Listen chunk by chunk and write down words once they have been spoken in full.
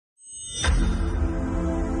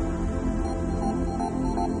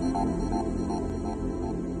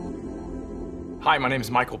Hi, my name is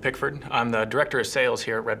Michael Pickford. I'm the Director of Sales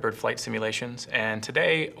here at Redbird Flight Simulations, and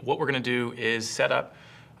today what we're going to do is set up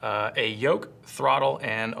a yoke, throttle,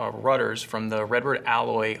 and rudders from the Redbird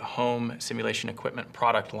Alloy home simulation equipment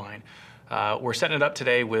product line. We're setting it up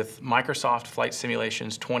today with Microsoft Flight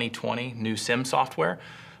Simulations 2020 new sim software.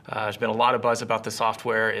 There's been a lot of buzz about the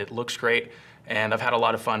software. It looks great, and I've had a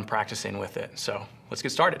lot of fun practicing with it. So let's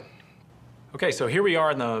get started. Okay, so here we are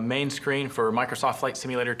on the main screen for Microsoft Flight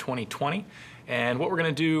Simulator 2020. And what we're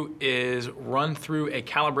gonna do is run through a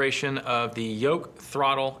calibration of the yoke,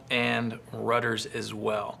 throttle, and rudders as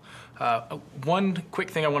well. One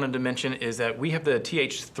quick thing I wanted to mention is that we have the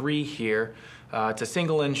TH3 here. It's a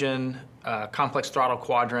single engine, complex throttle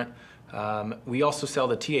quadrant. We also sell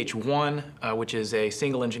the TH1, which is a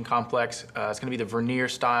single engine complex. It's gonna be the vernier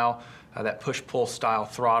style, that push-pull style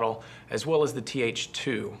throttle, as well as the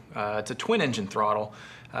TH2. It's a twin engine throttle.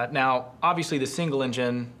 Now, obviously the single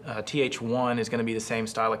engine TH1 is going to be the same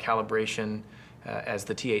style of calibration as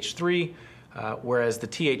the TH3, whereas the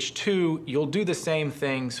TH2, you'll do the same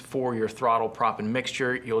things for your throttle, prop, and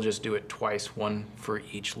mixture. You'll just do it twice, one for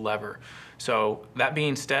each lever. So that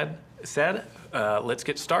being said, let's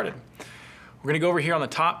get started. We're going to go over here on the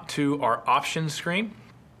top to our options screen,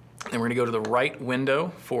 and we're going to go to the right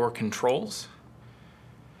window for controls.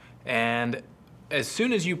 And as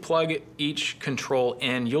soon as you plug each control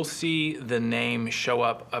in, you'll see the name show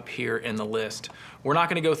up here in the list. We're not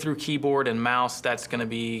going to go through keyboard and mouse. That's going to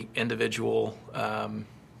be individual.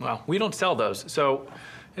 Well, we don't sell those, so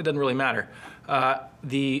it doesn't really matter.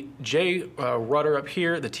 The J rudder up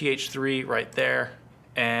here, the TH3 right there,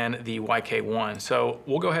 and the YK1. So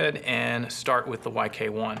we'll go ahead and start with the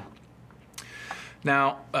YK1.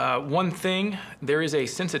 Now, one thing, there is a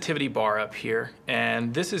sensitivity bar up here,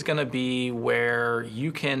 and this is gonna be where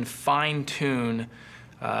you can fine tune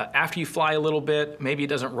after you fly a little bit. Maybe it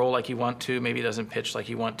doesn't roll like you want to, maybe it doesn't pitch like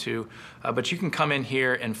you want to, but you can come in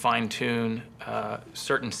here and fine tune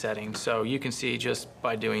certain settings. So you can see just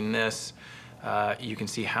by doing this, you can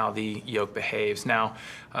see how the yoke behaves. Now,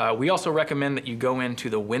 we also recommend that you go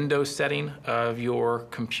into the Windows setting of your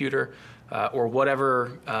computer or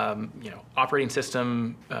whatever operating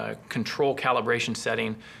system control calibration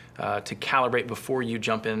setting to calibrate before you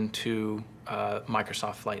jump into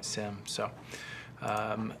Microsoft Flight Sim. So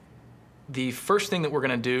the first thing that we're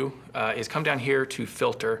gonna do is come down here to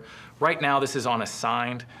filter. Right now this is on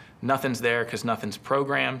assigned. Nothing's there because nothing's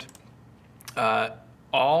programmed.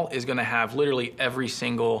 All is gonna have literally every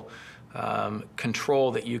single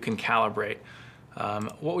control that you can calibrate.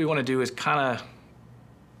 What we wanna do is kinda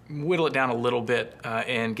whittle it down a little bit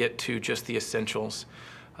and get to just the essentials.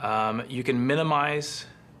 You can minimize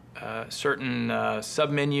certain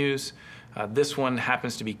submenus. This one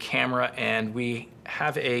happens to be camera, and we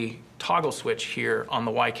have a toggle switch here on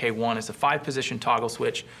the YK1. It's a 5-position toggle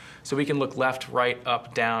switch, so we can look left, right,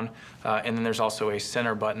 up, down, and then there's also a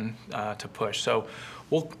center button to push. So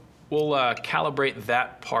we'll calibrate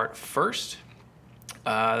that part first.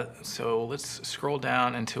 So let's scroll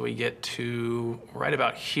down until we get to right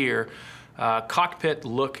about here. Cockpit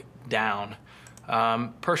look down.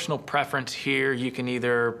 Personal preference here, you can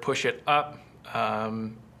either push it up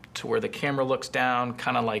to where the camera looks down,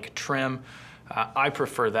 kind of like trim. I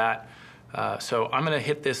prefer that. So I'm gonna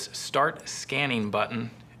hit this start scanning button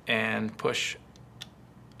and push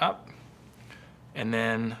up and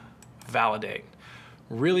then validate.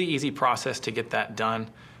 Really easy process to get that done.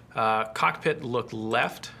 Cockpit look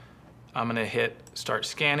left. I'm gonna hit start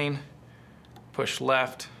scanning, push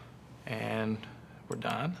left, and we're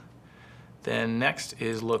done. Then next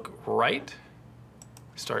is look right,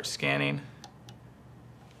 start scanning,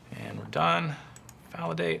 and we're done,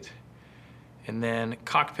 validate. And then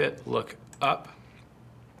cockpit look up,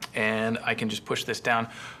 and I can just push this down.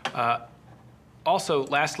 Also,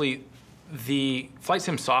 lastly, the Flight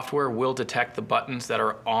Sim software will detect the buttons that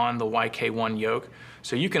are on the YK1 yoke,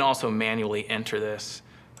 so you can also manually enter this,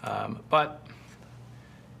 but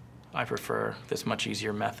I prefer this much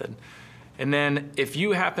easier method. And then if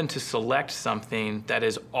you happen to select something that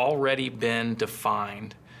has already been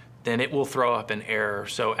defined, then it will throw up an error.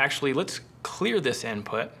 So actually, let's clear this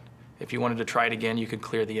input. If you wanted to try it again, you could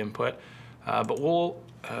clear the input, but we'll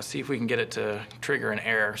see if we can get it to trigger an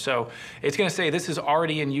error. So it's gonna say this is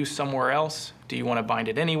already in use somewhere else. Do you wanna bind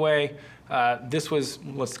it anyway? This was,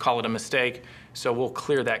 let's call it a mistake. So we'll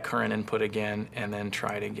clear that current input again and then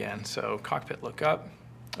try it again. So cockpit look up.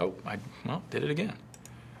 Oh, well, did it again.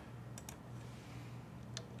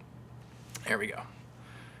 There we go.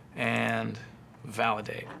 And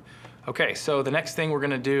validate. Okay, so the next thing we're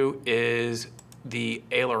gonna do is the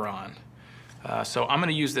aileron. So I'm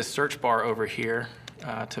gonna use this search bar over here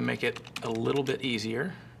to make it a little bit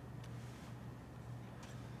easier.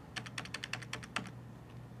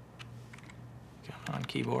 Come on,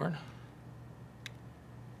 keyboard.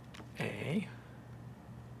 A.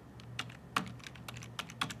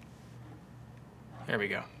 There we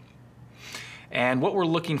go. And what we're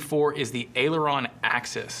looking for is the aileron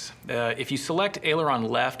axis. If you select aileron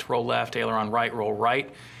left, aileron right, roll right,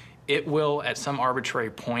 it will at some arbitrary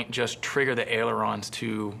point just trigger the ailerons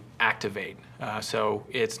to activate. So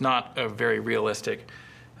it's not a very realistic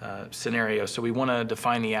scenario. So we want to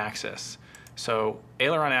define the axis. So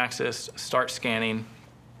aileron axis, start scanning,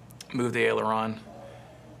 move the aileron,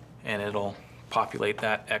 and it'll populate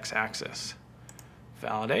that x-axis.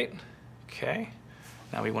 Validate, okay.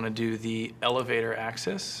 Now we want to do the elevator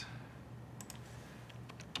axis.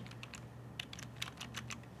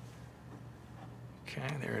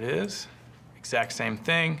 Okay, there it is. Exact same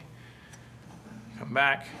thing. Come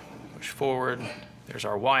back, push forward. There's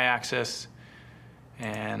our y-axis,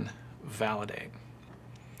 and validate.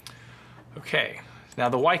 Okay, now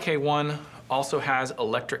the YK1 also has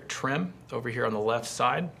electric trim over here on the left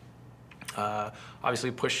side.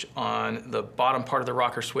 Obviously push on the bottom part of the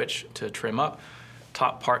rocker switch to trim up,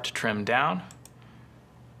 top part to trim down.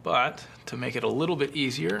 But to make it a little bit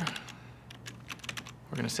easier,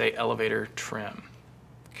 we're going to say elevator trim.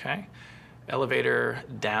 Okay, elevator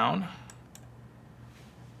down,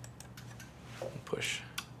 push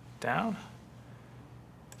down,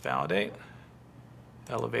 validate,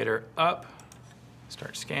 elevator up,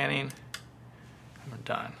 start scanning, and we're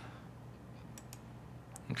done.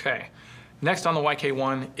 Okay, next on the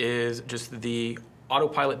YK1 is just the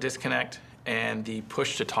autopilot disconnect and the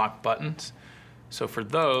push to talk buttons. So for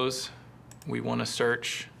those, we want to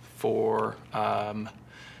search for, let's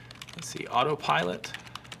see, autopilot.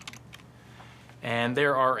 And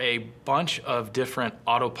there are a bunch of different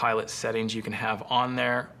autopilot settings you can have on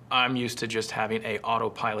there. I'm used to just having a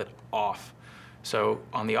autopilot off. So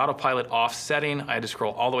on the autopilot off setting, I had to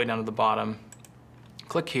scroll all the way down to the bottom,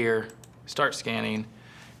 click here, start scanning,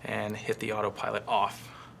 and hit the autopilot off.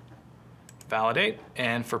 Validate,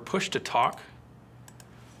 and for push to talk,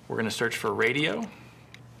 we're going to search for radio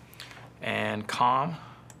and comm,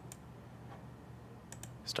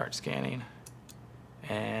 start scanning,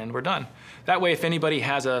 and we're done. That way, if anybody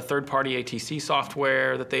has a third-party ATC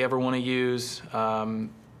software that they ever want to use,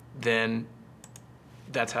 then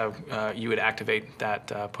that's how you would activate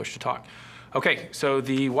that push to talk. Okay, so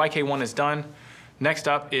the YK1 is done. Next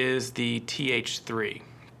up is the TH3.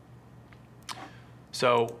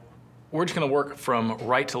 So we're just going to work from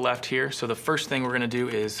right to left here. So the first thing we're going to do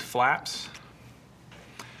is flaps.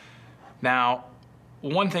 Now,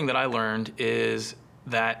 one thing that I learned is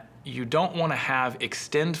that you don't want to have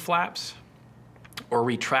extend flaps or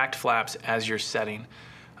retract flaps as you're setting.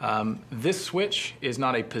 This switch is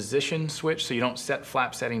not a position switch, so you don't set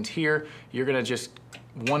flap settings here. You're going to just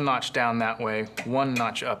one notch down that way, one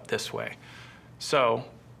notch up this way. So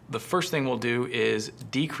the first thing we'll do is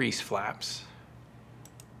decrease flaps.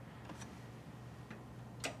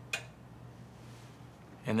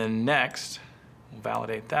 And then next, we'll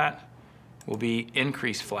validate that, will be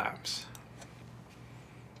increase flaps.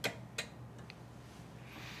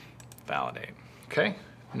 Validate. Okay,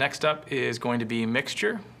 next up is going to be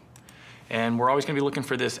mixture. And we're always going to be looking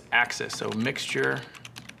for this axis. So mixture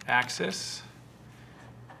axis.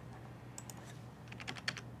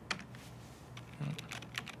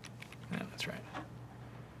 Yeah, that's right.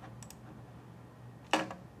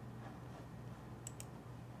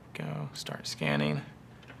 Go, start scanning.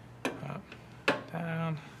 Up,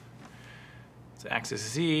 down. It's axis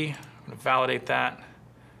Z. I'm going to validate that.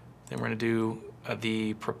 Then we're going to do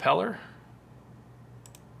the propeller.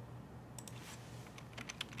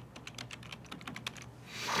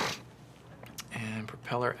 And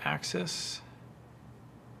propeller axis.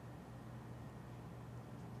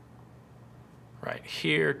 Right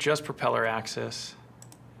here, just propeller axis.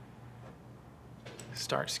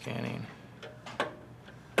 Start scanning.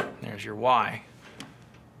 There's your Y.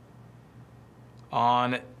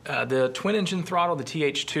 On the twin engine throttle, the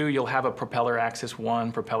TH2, you'll have a propeller axis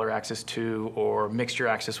 1, propeller axis 2, or mixture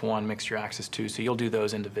axis 1, mixture axis 2, so you'll do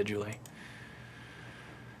those individually.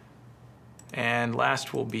 And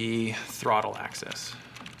last will be throttle axis.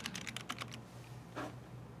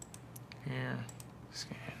 Here,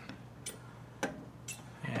 scan.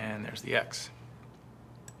 And there's the X.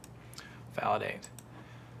 Validate.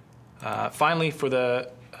 Finally, for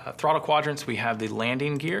the throttle quadrants, we have the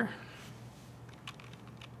landing gear.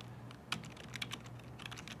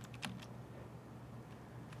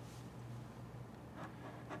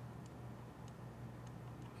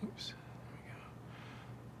 Oops, there we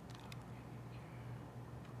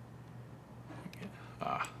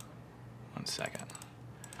second.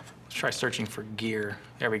 Let's try searching for gear.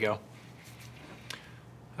 There we go.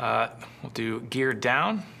 We'll do gear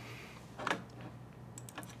down.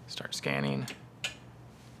 Start scanning.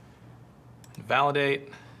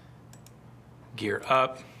 Validate. Gear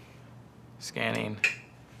up. Scanning.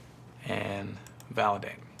 And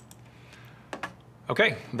validate.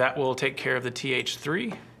 Okay, that will take care of the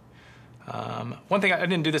TH3. One thing, I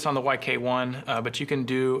didn't do this on the YK1, but you can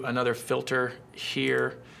do another filter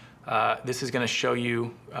here. This is going to show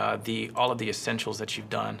you all of the essentials that you've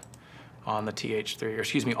done on the TH3, or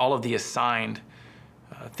excuse me, all of the assigned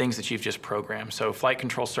things that you've just programmed. So flight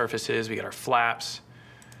control surfaces, we got our flaps,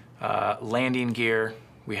 landing gear,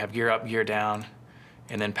 we have gear up, gear down,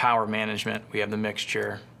 and then power management, we have the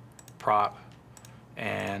mixture, prop,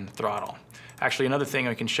 and throttle. Actually, another thing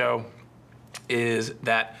I can show is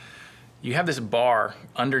that you have this bar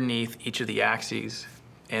underneath each of the axes,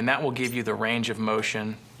 and that will give you the range of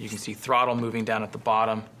motion. You can see throttle moving down at the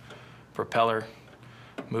bottom, propeller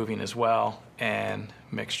moving as well, and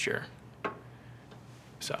mixture.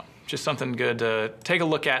 So just something good to take a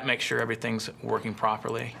look at, make sure everything's working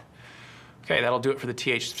properly. Okay, that'll do it for the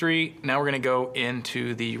TH3. Now we're gonna go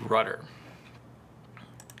into the rudder.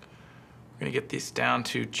 We're gonna get this down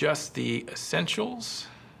to just the essentials.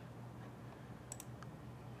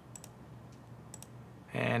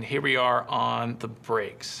 And here we are on the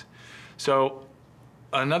brakes. So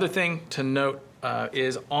another thing to note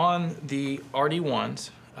is on the RD1s,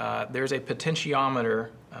 there's a potentiometer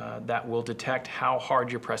that will detect how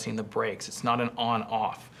hard you're pressing the brakes. It's not an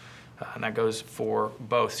on-off, and that goes for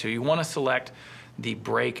both. So you want to select the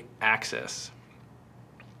brake axis.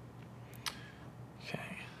 Okay,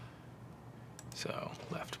 so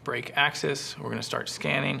left brake axis, we're going to start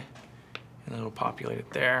scanning, and it'll populate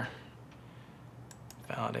it there.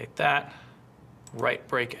 Validate that. Right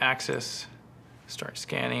brake axis, start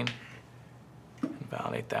scanning, and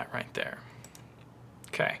validate that right there.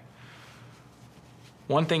 Okay.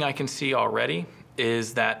 One thing I can see already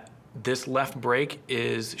is that this left brake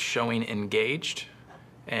is showing engaged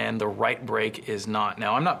and the right brake is not.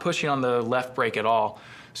 Now I'm not pushing on the left brake at all,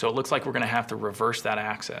 so it looks like we're going to have to reverse that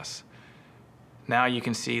axis. Now you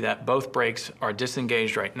can see that both brakes are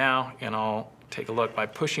disengaged right now, and I'll take a look by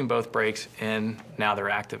pushing both brakes, and now they're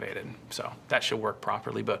activated. So that should work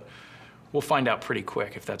properly, but we'll find out pretty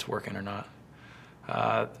quick if that's working or not.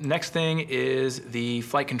 Next thing is the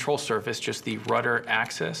flight control surface, just the rudder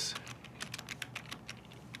axis.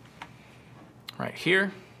 Right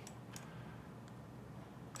here.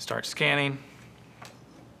 Start scanning.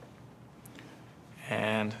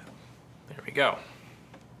 And there we go.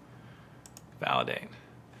 Validate.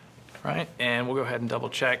 Right, and we'll go ahead and double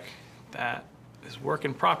check that is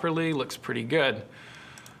working properly, looks pretty good.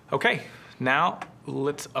 Okay, now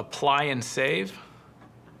let's apply and save.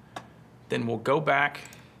 Then we'll go back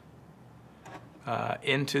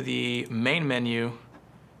into the main menu,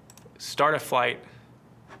 start a flight,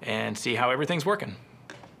 and see how everything's working.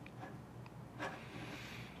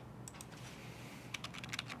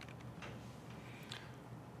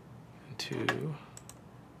 To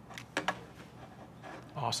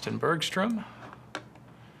Austin Bergstrom.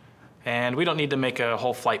 And we don't need to make a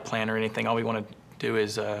whole flight plan or anything. All we want to do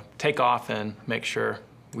is take off and make sure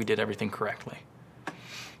we did everything correctly.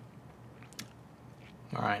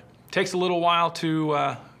 All right, takes a little while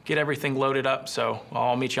to get everything loaded up, so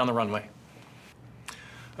I'll meet you on the runway.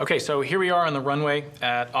 Okay, so here we are on the runway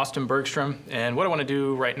at Austin Bergstrom, and what I want to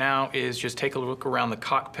do right now is just take a look around the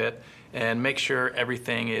cockpit and make sure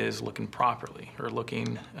everything is looking properly, or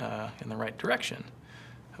looking in the right direction.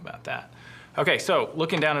 How about that? Okay, so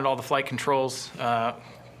looking down at all the flight controls,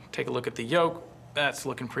 take a look at the yoke. That's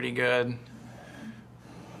looking pretty good.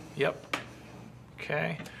 Yep.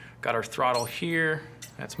 Okay, got our throttle here.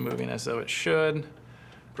 That's moving as though it should.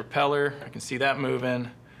 Propeller, I can see that moving.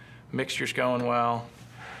 Mixture's going well.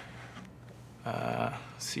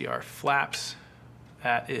 See our flaps.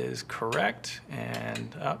 That is correct,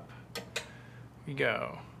 and up we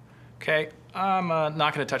go. Okay, I'm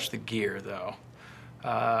not gonna touch the gear though.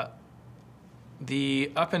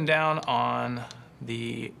 The up and down on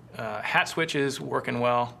the hat switch is working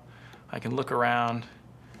well. I can look around,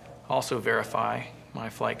 also verify my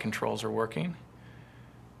flight controls are working.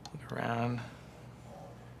 Look around,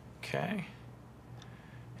 okay.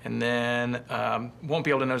 And then won't be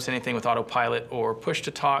able to notice anything with autopilot or push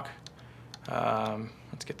to talk.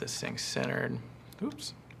 Let's get this thing centered.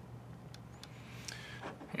 Oops.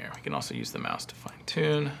 Here, we can also use the mouse to fine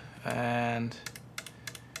tune. And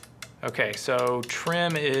okay, so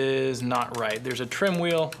trim is not right. There's a trim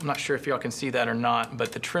wheel. I'm not sure if y'all can see that or not,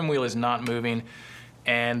 but the trim wheel is not moving.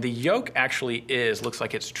 And the yoke actually looks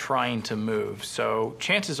like it's trying to move. So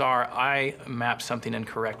chances are I mapped something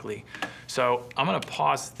incorrectly. So I'm gonna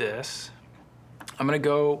pause this. I'm gonna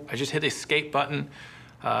go, I just hit the escape button.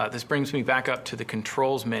 This brings me back up to the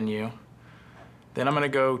controls menu. Then I'm gonna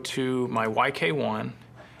go to my YK1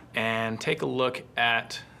 and take a look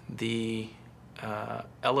at the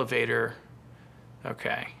elevator.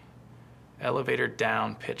 Okay, elevator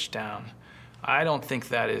down, pitch down. I don't think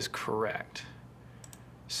that is correct.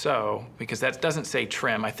 So, because that doesn't say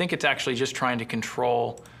trim, I think it's actually just trying to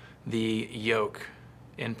control the yoke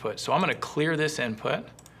input. So I'm gonna clear this input,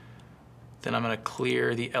 then I'm gonna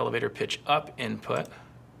clear the elevator pitch up input,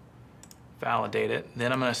 validate it,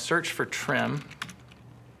 then I'm gonna search for trim,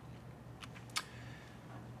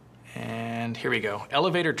 and here we go,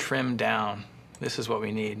 elevator trim down. This is what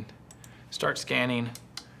we need. Start scanning,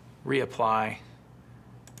 reapply,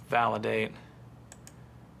 validate,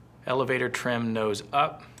 elevator trim nose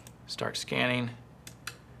up, start scanning,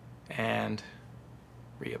 and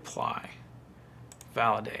reapply,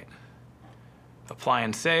 validate. Apply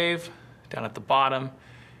and save, down at the bottom.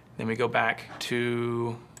 Then we go back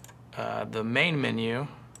to the main menu,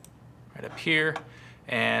 right up here,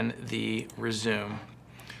 and the resume.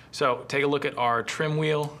 So take a look at our trim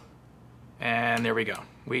wheel, and there we go.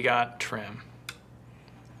 We got trim.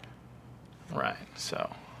 All right,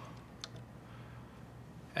 so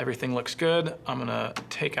everything looks good. I'm gonna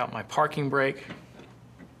take out my parking brake,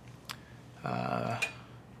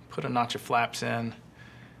 put a notch of flaps in,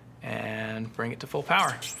 and bring it to full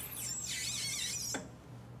power.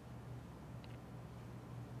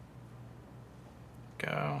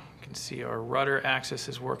 Go. You can see our rudder axis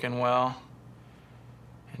is working well.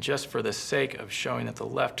 And just for the sake of showing that the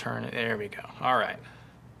left turn, there we go. All right.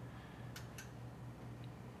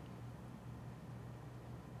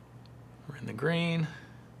 We're in the green.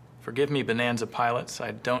 Forgive me, Bonanza pilots,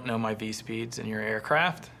 I don't know my V-speeds in your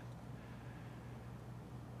aircraft.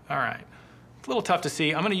 All right, it's a little tough to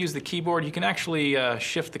see. I'm gonna use the keyboard. You can actually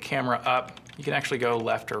shift the camera up. You can actually go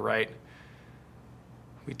left or right.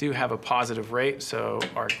 We do have a positive rate, so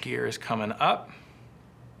our gear is coming up.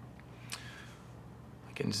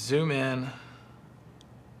 I can zoom in.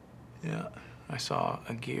 Yeah, I saw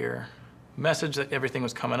a gear message that everything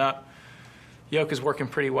was coming up. Yoke is working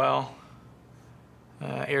pretty well.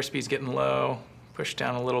 Airspeed's getting low, push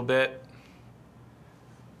down a little bit.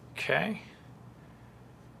 Okay.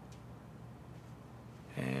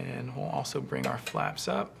 And we'll also bring our flaps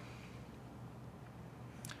up.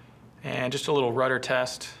 And just a little rudder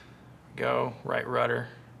test. Go, right rudder,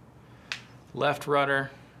 left rudder,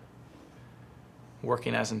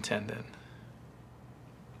 working as intended.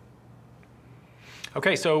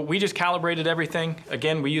 Okay, so we just calibrated everything.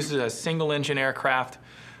 Again, we use it as a single engine aircraft.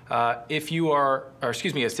 If you are, or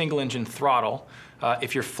excuse me, a single engine throttle,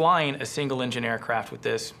 if you're flying a single engine aircraft with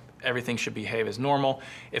this, everything should behave as normal.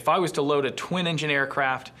 If I was to load a twin engine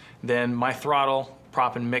aircraft, then my throttle,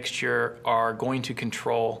 prop, and mixture are going to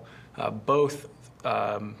control both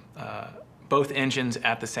engines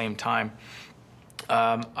at the same time.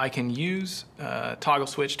 I can use toggle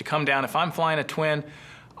switch to come down. If I'm flying a twin,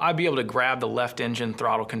 I'd be able to grab the left engine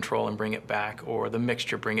throttle control and bring it back, or the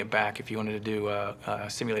mixture bring it back if you wanted to do a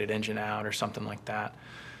simulated engine out or something like that.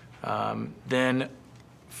 Then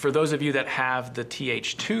for those of you that have the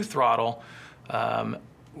TH2 throttle,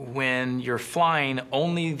 when you're flying,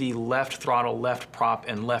 only the left throttle, left prop,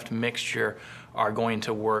 and left mixture are going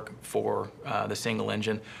to work for the single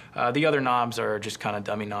engine. The other knobs are just kind of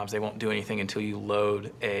dummy knobs. They won't do anything until you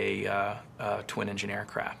load a twin engine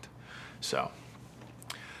aircraft. So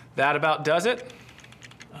that about does it.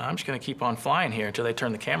 I'm just gonna keep on flying here until they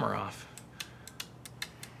turn the camera off.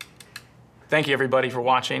 Thank you everybody for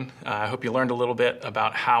watching. I hope you learned a little bit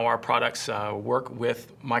about how our products work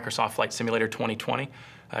with Microsoft Flight Simulator 2020.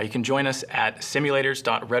 You can join us at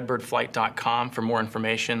simulators.redbirdflight.com for more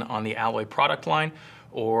information on the Alloy product line,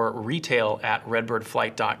 or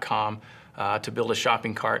retail@redbirdflight.com to build a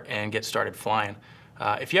shopping cart and get started flying.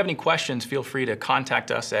 If you have any questions, feel free to contact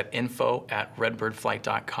us at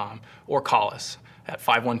info@redbirdflight.com or call us at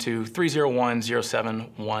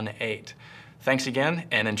 512-301-0718. Thanks again,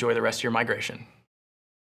 and enjoy the rest of your migration.